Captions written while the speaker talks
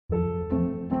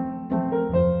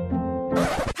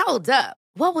Hold up.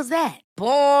 What was that?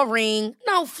 Boring.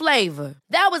 No flavor.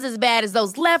 That was as bad as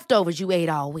those leftovers you ate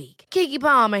all week. Keke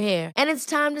Palmer here, and it's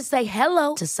time to say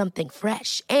hello to something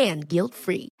fresh and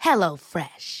guilt-free. Hello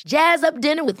Fresh. Jazz up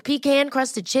dinner with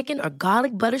pecan-crusted chicken or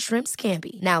garlic butter shrimp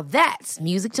scampi. Now that's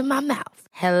music to my mouth.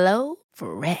 Hello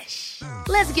Fresh.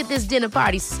 Let's get this dinner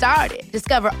party started.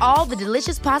 Discover all the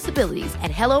delicious possibilities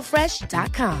at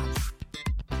hellofresh.com.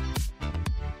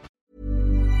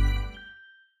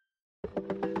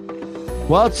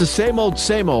 Well, it's the same old,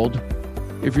 same old.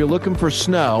 If you're looking for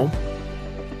snow,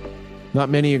 not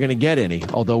many are going to get any,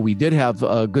 although we did have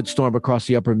a good storm across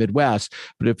the upper Midwest.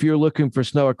 But if you're looking for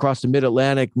snow across the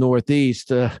mid-Atlantic,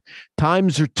 Northeast,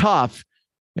 times are tough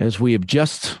as we have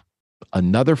just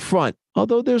another front.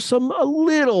 Although there's a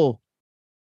little,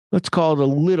 let's call it a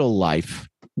little life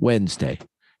Wednesday.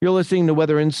 You're listening to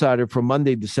Weather Insider for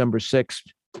Monday, December 6th.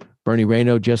 Bernie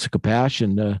Rayno, Jessica Pash.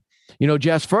 And,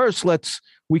 Jess, first,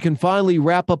 we can finally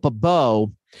wrap up a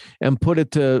bow and put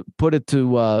it to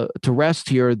rest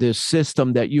here, this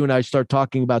system that you and I started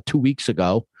talking about 2 weeks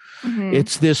ago. Mm-hmm.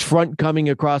 It's this front coming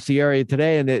across the area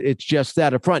today, and it's just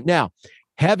that, a front. Now,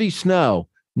 heavy snow,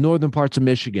 northern parts of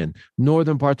Michigan,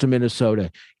 northern parts of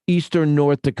Minnesota, eastern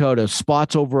North Dakota,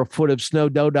 spots over a foot of snow,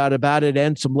 no doubt about it,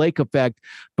 and some lake effect.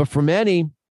 But for many,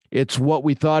 it's what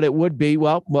we thought it would be.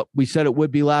 Well, what we said it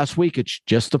would be last week. It's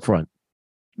just the front.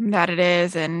 That it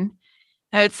is. And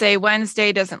I would say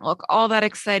Wednesday doesn't look all that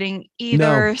exciting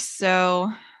either. No.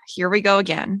 So here we go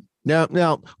again.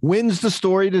 Now, wind's the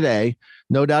story today.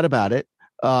 No doubt about it.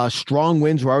 Strong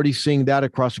winds. We're already seeing that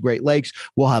across the Great Lakes.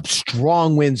 We'll have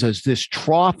strong winds as this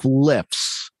trough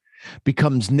lifts,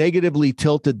 becomes negatively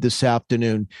tilted this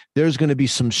afternoon. There's going to be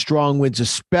some strong winds,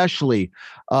 especially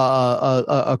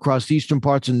across the eastern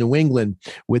parts of New England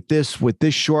with this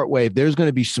short wave. There's going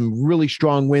to be some really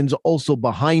strong winds also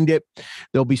behind it.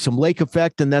 There'll be some lake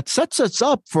effect, and that sets us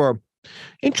up for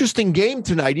interesting game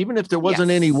tonight, even if there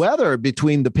wasn't any weather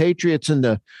between the Patriots and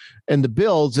the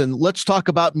Bills. And let's talk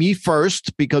about me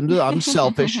first because I'm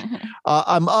selfish.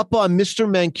 I'm up on Mr.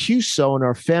 Mancuso in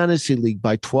our fantasy league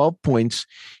by 12 points.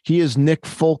 He is Nick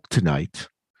Folk tonight,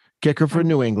 kicker for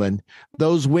New England.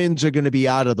 Those winds are going to be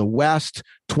out of the west,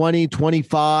 20,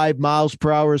 25 miles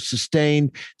per hour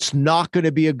sustained. It's not going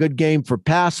to be a good game for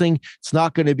passing. It's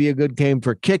not going to be a good game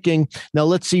for kicking. Now,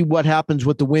 let's see what happens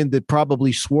with the wind that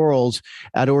probably swirls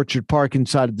at Orchard Park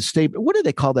inside of the stadium. What do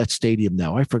they call that stadium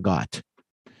now? I forgot.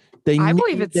 I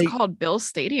believe it's called Bill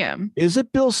Stadium. Is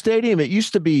it Bill Stadium? It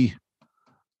used to be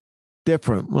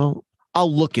different. Well,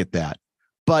 I'll look at that.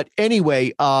 But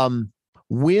anyway,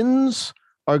 winds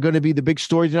are going to be the big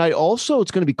story tonight. Also, it's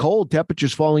going to be cold.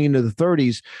 Temperatures falling into the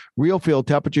 30s. Real field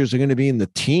temperatures are going to be in the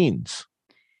teens.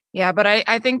 Yeah, but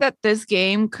I think that this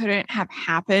game couldn't have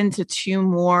happened to two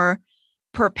more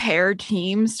prepared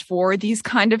teams for these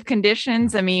kind of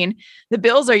conditions. I mean, the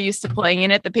Bills are used to playing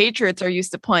in it. The Patriots are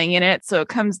used to playing in it. So it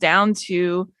comes down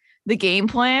to the game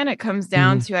plan. It comes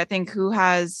down to, I think, who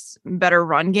has better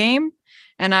run game.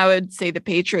 And I would say the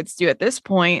Patriots do at this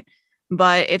point.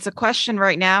 But it's a question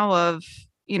right now of,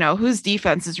 whose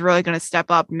defense is really going to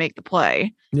step up and make the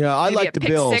play. Yeah, I like the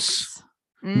Bills.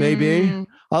 Maybe.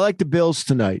 I like the Bills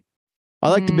tonight. I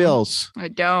like the Bills. I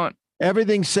don't.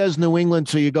 Everything says New England,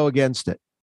 so you go against it.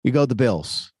 You go the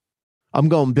Bills. I'm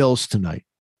going Bills tonight.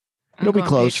 It'll be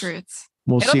close. Patriots.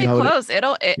 We'll It'll see be how close.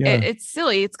 It's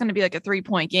silly. It's going to be like a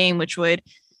 3-point game, which would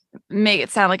make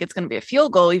it sound like it's going to be a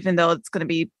field goal, even though it's going to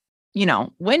be,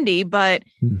 windy. But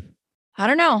I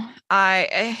don't know.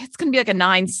 It's going to be like a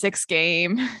 9-6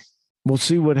 game. We'll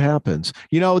see what happens.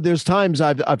 There's times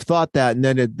I've thought that, and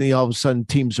then all of a sudden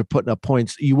teams are putting up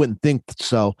points. You wouldn't think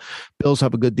so. Bills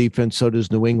have a good defense. So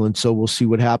does New England. So we'll see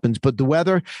what happens. But the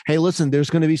weather, hey, listen, there's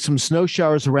going to be some snow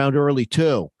showers around early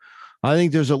too. I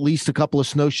think there's at least a couple of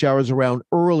snow showers around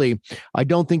early. I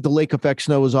don't think the lake effect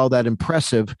snow is all that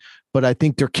impressive, but I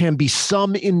think there can be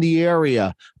some in the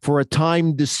area for a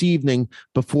time this evening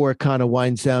before it kind of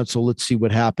winds down. So let's see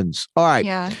what happens. All right.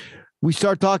 Yeah. We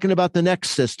start talking about the next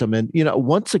system. And,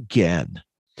 once again,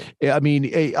 I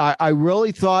mean, I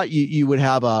really thought you would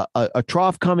have a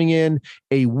trough coming in,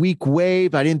 a weak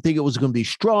wave. I didn't think it was going to be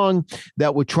strong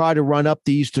that would try to run up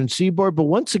the eastern seaboard. But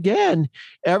once again,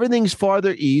 everything's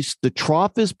farther east. The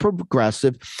trough is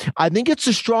progressive. I think it's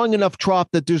a strong enough trough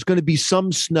that there's going to be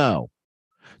some snow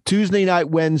Tuesday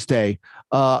night, Wednesday,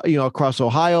 across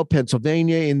Ohio,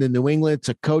 Pennsylvania, in the New England. It's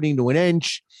a coating to an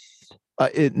inch.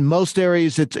 In most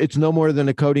areas, it's no more than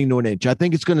a coating to an inch. I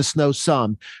think it's going to snow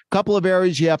some. A couple of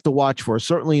areas you have to watch for,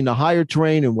 certainly in the higher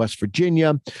terrain in West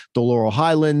Virginia, the Laurel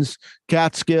Highlands,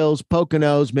 Catskills,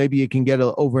 Poconos. Maybe you can get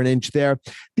over an inch there.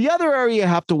 The other area you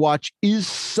have to watch is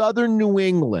southern New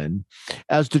England.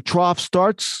 As the trough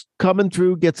starts coming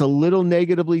through, gets a little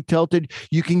negatively tilted,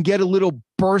 you can get a little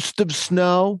burst of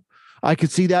snow. I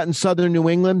could see that in southern New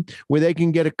England where they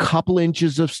can get a couple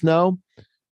inches of snow.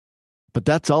 But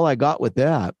that's all I got with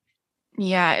that.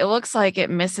 Yeah, it looks like it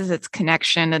misses its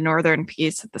connection, the northern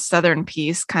piece, the southern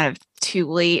piece, kind of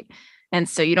too late. And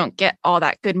so you don't get all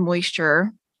that good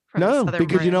moisture. No,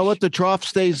 because you know what? The trough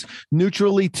stays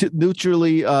neutrally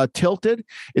tilted.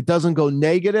 It doesn't go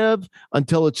negative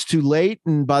until it's too late.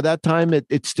 And by that time,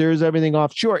 it steers everything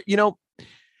offshore. You know,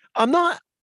 I'm not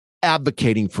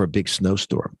advocating for a big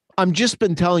snowstorm. I'm just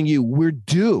been telling you we're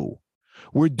due.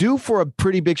 We're due for a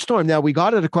pretty big storm. Now, we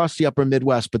got it across the upper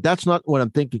Midwest, but that's not what I'm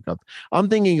thinking of. I'm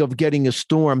thinking of getting a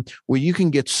storm where you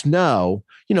can get snow,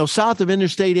 you know, south of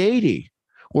Interstate 80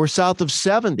 or south of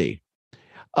 70,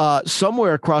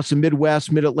 somewhere across the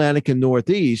Midwest, Mid-Atlantic, and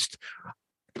Northeast.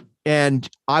 And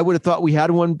I would have thought we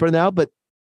had one by now, but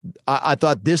I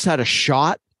thought this had a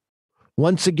shot.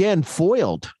 Once again,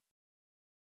 foiled.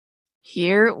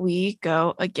 Here we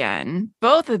go again.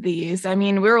 Both of these. I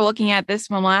mean, we were looking at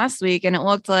this one last week and it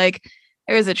looked like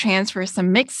there was a chance for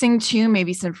some mixing too,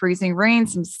 maybe some freezing rain,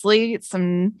 some sleet,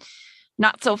 some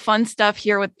not so fun stuff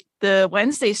here with the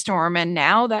Wednesday storm. And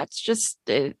now that's just,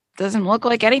 it doesn't look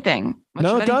like anything.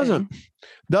 No, it doesn't.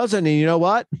 And you know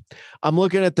what? I'm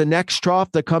looking at the next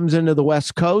trough that comes into the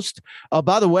West Coast.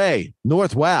 By the way,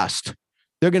 Northwest,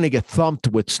 they're going to get thumped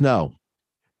with snow.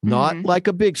 Not like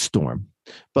a big storm,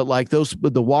 but like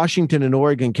the Washington and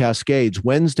Oregon Cascades,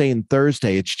 Wednesday and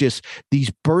Thursday, it's just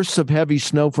these bursts of heavy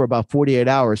snow for about 48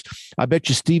 hours. I bet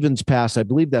you Stevens Pass, I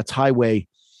believe that's Highway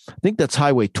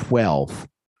 12.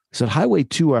 Is it Highway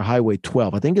 2 or Highway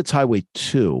 12? I think it's Highway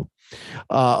 2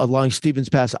 along Stevens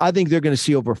Pass. I think they're going to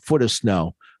see over a foot of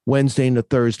snow Wednesday into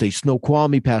Thursday.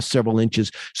 Snoqualmie passed several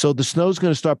inches. So the snow's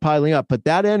going to start piling up. But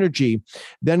that energy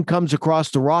then comes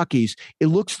across the Rockies. It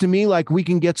looks to me like we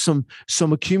can get some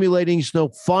accumulating snow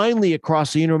finally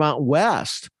across the Intermountain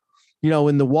West, you know,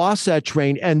 in the Wasatch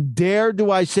Range. And dare do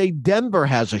I say Denver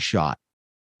has a shot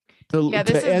to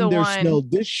end their snow.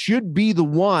 This should be the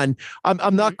one.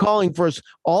 I'm not calling for us.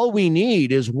 All we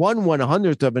need is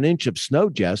 1/100th of an inch of snow,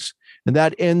 Jess, and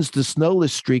that ends the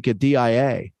snowless streak at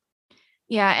DIA.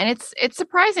 Yeah, and it's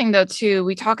surprising though too.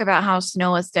 We talk about how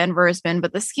snowless Denver has been,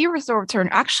 but the ski resorts are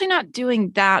actually not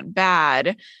doing that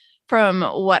bad from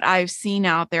what I've seen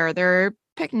out there. They're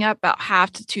picking up about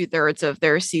half to 2/3 of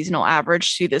their seasonal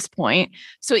average to this point.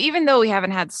 So even though we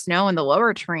haven't had snow in the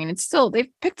lower terrain, it's still they've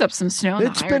picked up some snow in the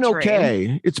higher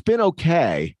terrain. It's been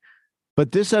okay,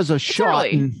 but this has a shot.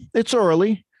 And it's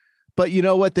early, but you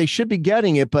know what? They should be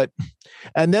getting it.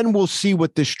 And then we'll see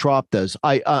what this trough does.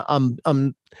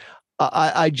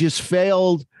 I just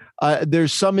failed.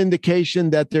 There's some indication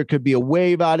that there could be a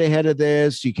wave out ahead of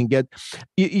this. You can get,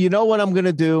 you know what I'm going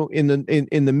to do in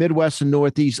the Midwest and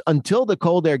Northeast until the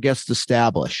cold air gets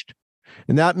established.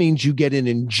 And that means you get an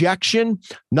injection,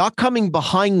 not coming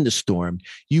behind the storm.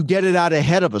 You get it out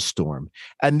ahead of a storm.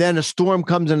 And then a storm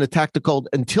comes and attacks the cold.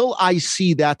 Until I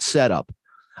see that setup,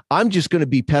 I'm just going to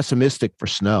be pessimistic for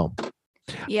snow.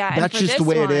 Yeah. That's just the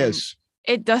way it is.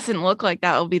 It doesn't look like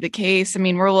that will be the case. I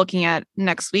mean, we're looking at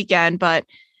next weekend, but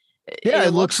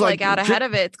it looks like out ahead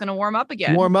of it, it's going to warm up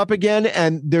again.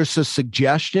 And there's a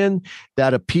suggestion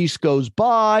that a piece goes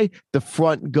by, the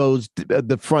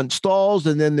front stalls,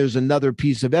 and then there's another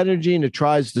piece of energy and it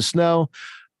tries to snow.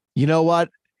 You know what?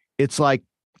 It's like,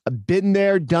 I've been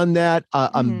there, done that.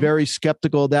 I'm very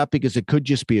skeptical of that because it could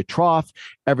just be a trough.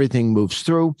 Everything moves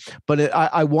through. But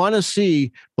I want to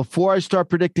see, before I start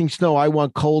predicting snow, I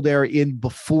want cold air in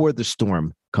before the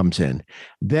storm comes in.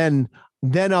 Then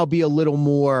I'll be a little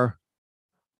more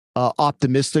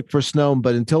optimistic for snow.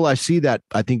 But until I see that,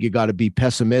 I think you got to be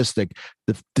pessimistic,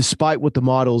 despite what the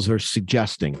models are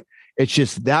suggesting. It's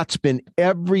just that's been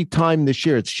every time this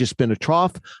year. It's just been a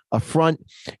trough, a front,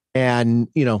 and,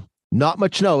 you know, not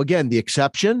much snow. Again, the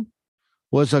exception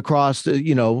was across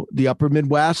the upper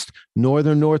Midwest,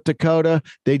 northern North Dakota.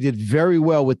 They did very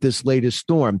well with this latest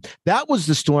storm. That was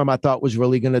the storm I thought was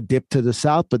really going to dip to the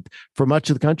south, but for much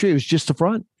of the country, it was just the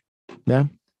front. Yeah.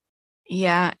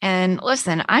 Yeah. And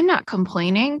listen, I'm not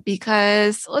complaining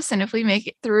because, listen, if we make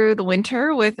it through the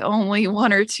winter with only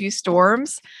 1 or 2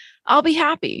 storms, I'll be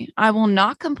happy. I will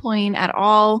not complain at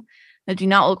all. I do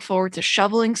not look forward to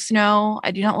shoveling snow.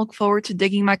 I do not look forward to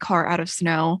digging my car out of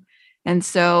snow. And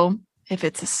so if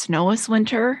it's a snowless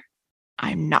winter,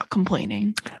 I'm not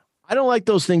complaining. I don't like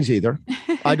those things either.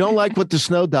 I don't like what the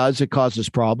snow does. It causes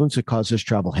problems. It causes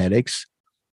travel headaches.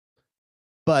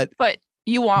 But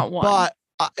you want one. But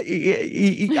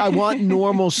I want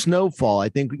normal snowfall. I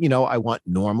think, I want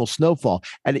normal snowfall.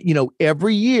 And,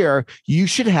 every year you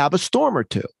should have a storm or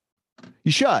two.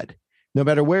 You should, no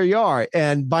matter where you are.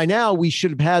 And by now we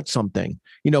should have had something.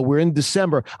 We're in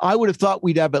December. I would have thought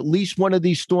we'd have at least one of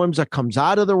these storms that comes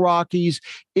out of the Rockies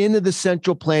into the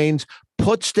Central Plains,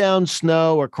 puts down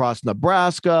snow across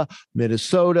Nebraska,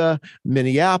 Minnesota,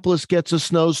 Minneapolis gets a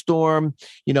snowstorm.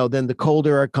 Then the cold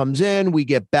air comes in. We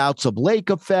get bouts of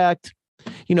lake effect.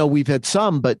 We've had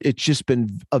some, but it's just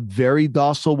been a very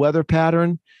docile weather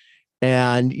pattern.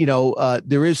 And,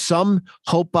 there is some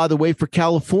hope, by the way, for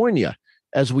California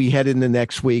as we head into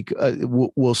next week.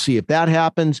 We'll see if that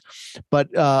happens. But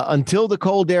until the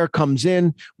cold air comes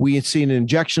in, we see an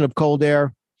injection of cold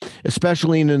air,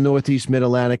 especially in the Northeast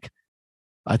Mid-Atlantic.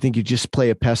 I think you just play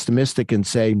a pessimistic and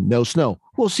say no snow.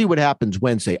 We'll see what happens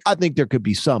Wednesday. I think there could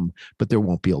be some, but there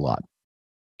won't be a lot.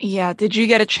 Yeah. Did you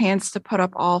get a chance to put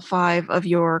up all 5 of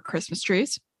your Christmas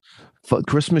trees?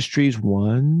 Christmas trees,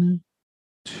 1,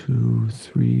 2,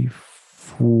 3,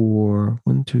 4.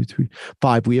 1, 2, 3,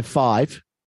 5. We have 5.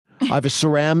 I have a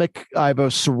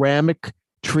ceramic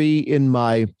tree in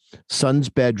my son's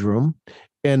bedroom.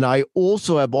 And I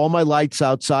also have all my lights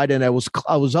outside. And I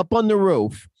was up on the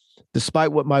roof,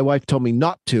 despite what my wife told me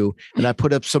not to. And I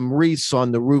put up some wreaths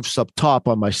on the roofs up top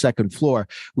on my second floor.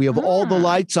 We have all the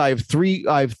lights. I have 3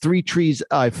 trees.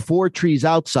 I have 4 trees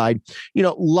outside,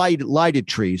 lighted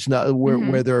trees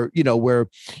where they're, where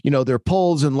there are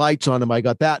poles and lights on them. I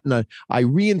got that. And I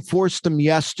reinforced them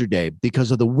yesterday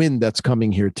because of the wind that's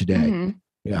coming here today. Mm-hmm.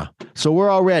 Yeah. So we're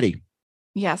all ready.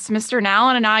 Yes, Mr.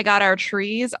 Nallen and I got our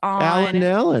trees on. Alan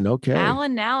Nallen, okay.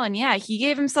 Alan Nallen, yeah. He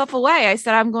gave himself away. I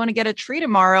said, I'm going to get a tree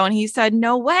tomorrow. And he said,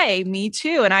 no way, me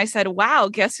too. And I said, wow,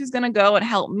 guess who's going to go and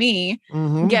help me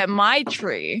get my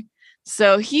tree?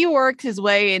 So he worked his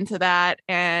way into that.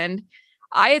 And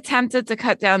I attempted to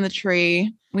cut down the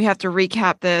tree. We have to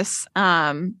recap this.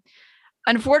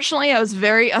 Unfortunately, I was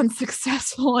very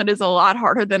unsuccessful. It is a lot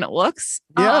harder than it looks.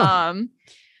 Yeah.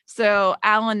 So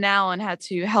Alan Nallen had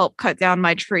to help cut down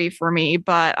my tree for me,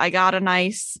 but I got a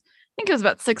nice, I think it was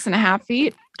about 6.5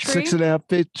 feet tree. 6.5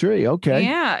 feet tree. Okay.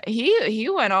 Yeah. He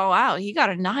went all out. He got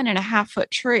a 9.5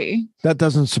 foot tree. That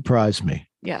doesn't surprise me.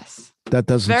 Yes. That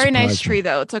doesn't Very nice me. tree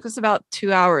though. It took us about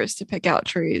 2 hours to pick out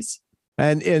trees.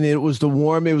 And it was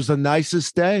the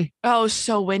nicest day. Oh,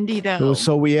 so windy though. It was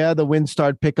the wind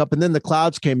started pick up and then the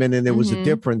clouds came in and there was a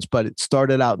difference, but it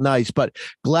started out nice. But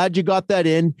glad you got that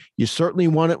in. You certainly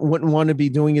wouldn't want to be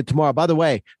doing it tomorrow. By the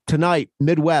way, tonight,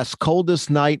 Midwest,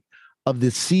 coldest night of the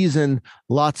season.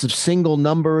 Lots of single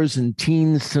numbers and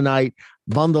teens tonight.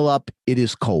 Bundle up. It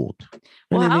is cold.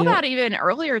 Well, how about even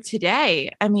earlier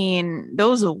today? I mean,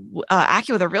 those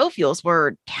AccuWeather Real Fuels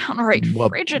were downright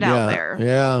frigid out there.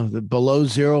 Yeah, below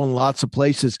zero in lots of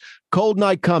places. Cold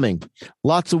night coming.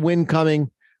 Lots of wind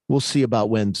coming. We'll see about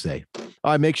Wednesday.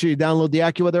 All right, make sure you download the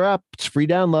AccuWeather app. It's free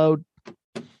download.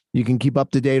 You can keep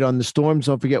up to date on the storms.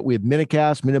 Don't forget, we have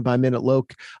Minutecast, minute-by-minute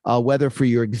weather for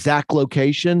your exact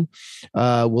location.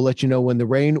 We'll let you know when the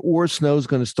rain or snow is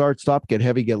going to stop, get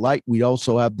heavy, get light. We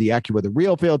also have the AccuWeather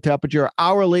real field temperature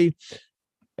hourly.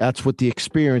 That's what the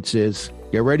experience is.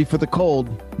 Get ready for the cold.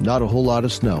 Not a whole lot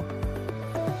of snow.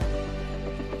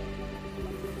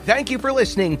 Thank you for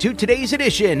listening to today's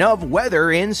edition of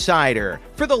Weather Insider.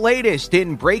 For the latest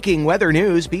in breaking weather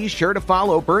news, be sure to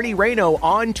follow Bernie Rayno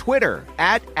on Twitter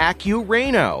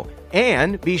 @AccuRayno.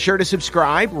 And be sure to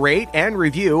subscribe, rate, and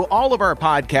review all of our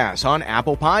podcasts on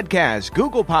Apple Podcasts,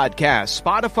 Google Podcasts,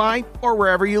 Spotify, or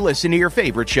wherever you listen to your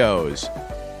favorite shows.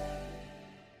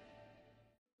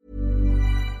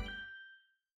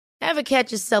 Ever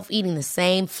catch yourself eating the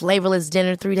same flavorless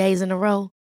dinner 3 days in a row?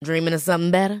 Dreaming of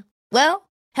something better? Well,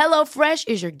 HelloFresh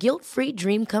is your guilt-free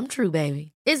dream come true,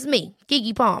 baby. It's me,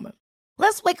 Keke Palmer.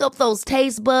 Let's wake up those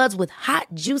taste buds with hot,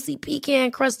 juicy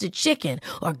pecan-crusted chicken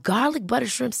or garlic butter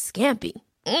shrimp scampi.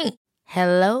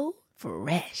 Hello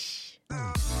Fresh.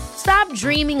 Stop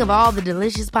dreaming of all the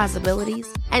delicious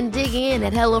possibilities and dig in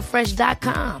at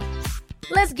HelloFresh.com.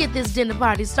 Let's get this dinner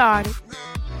party started.